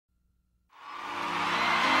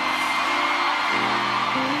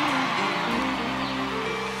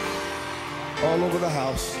all over the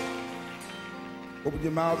house. Open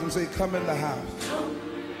your mouths and say, come in the house. Come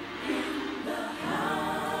in the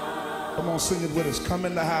house. Come on, sing it with us. Come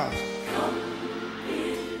in the house. Come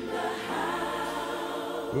in the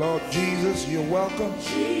house. Lord Jesus, you're welcome.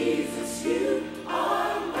 Jesus, you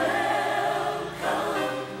are welcome.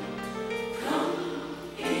 Come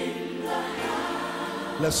in the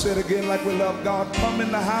house. Let's say it again like we love God. Come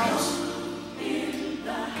in the house. Come in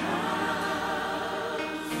the house.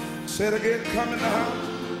 Say it again. Come in the house.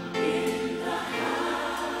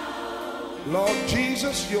 Lord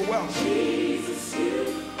Jesus, you're welcome. Jesus,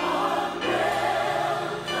 you are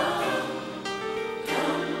welcome.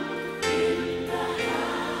 Come in the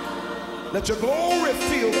house. Let your glory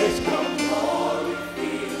fill this house. Glory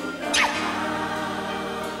fill the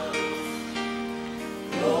house.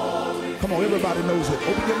 Glory. Come on, everybody knows it.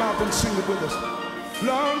 Open your mouth and sing it with us.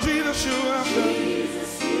 Lord Jesus, you're welcome.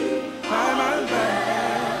 Jesus, you My, my, my.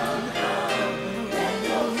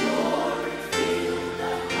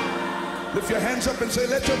 Lift your hands up and say,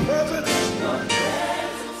 let your presence.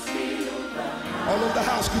 All over the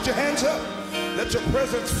house, get your hands up. Let your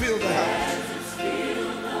presence fill the house.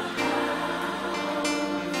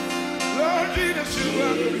 Lord Jesus, you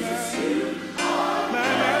welcome. My,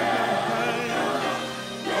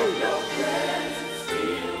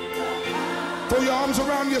 throw your arms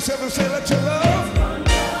around yourself and say, let your love.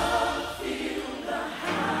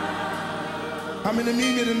 How many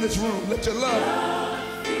need it in this room? Let your love.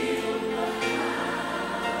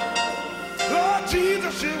 Lord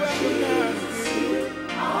Jesus, you welcome.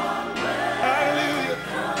 Hallelujah.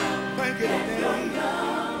 Thank you.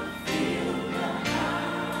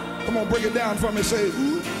 Come on, break it down for me. Say,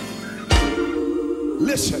 ooh.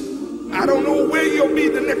 Listen, I don't know where you'll be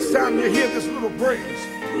the next time you hear this little praise,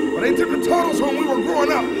 but they told us when we were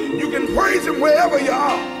growing up, you can praise him wherever you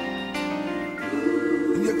are.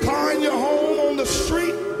 In your car, in your home, on the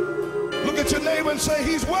street. Look at your neighbor and say,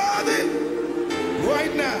 he's worthy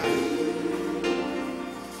right now.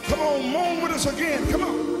 Come on, moan with us again. Come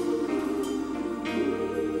on.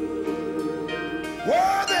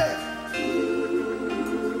 Worthy.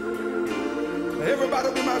 Everybody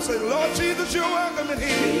we might say, Lord Jesus, you're welcome in here.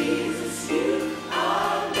 Jesus, you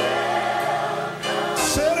are welcome.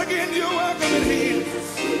 Say it again, you're welcome in here.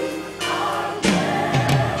 Jesus, you are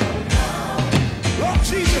welcome. Lord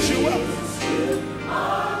Jesus, you're welcome. Jesus, you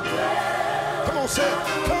are welcome. Come on, say it.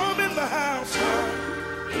 Come in the house.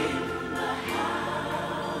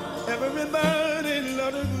 Everybody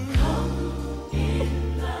love you. Come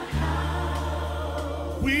in the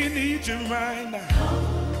house. We need you right now.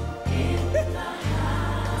 Come in the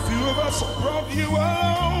house. Few of us brought you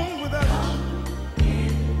on with us. Come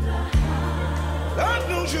in the house. God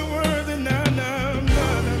knows you're worthy now, now,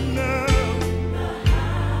 now, now, now.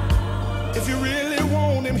 If you really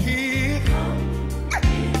want him here, Come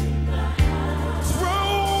in the house.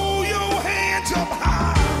 throw your hands up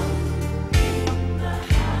high.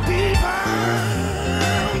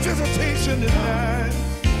 Divine visitation tonight.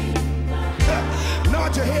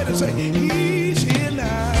 Nod your head and say, he's here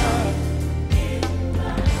now.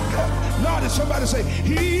 Nod at somebody and say,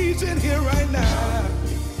 he's in here right now.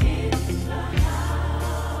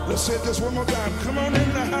 Let's say this one more time. Come on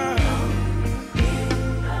in the house.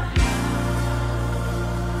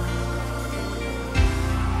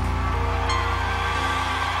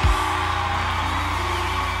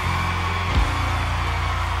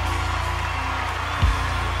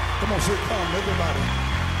 Come on, say come, everybody.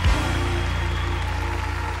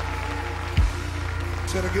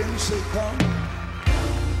 Say it again, say come.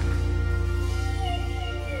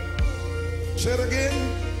 Say it again,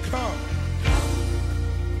 come.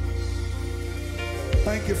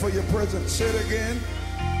 Thank you for your presence. Say it again.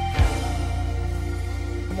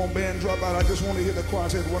 Come on, band, drop out. I just want to hear the choir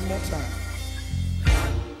say it one more time.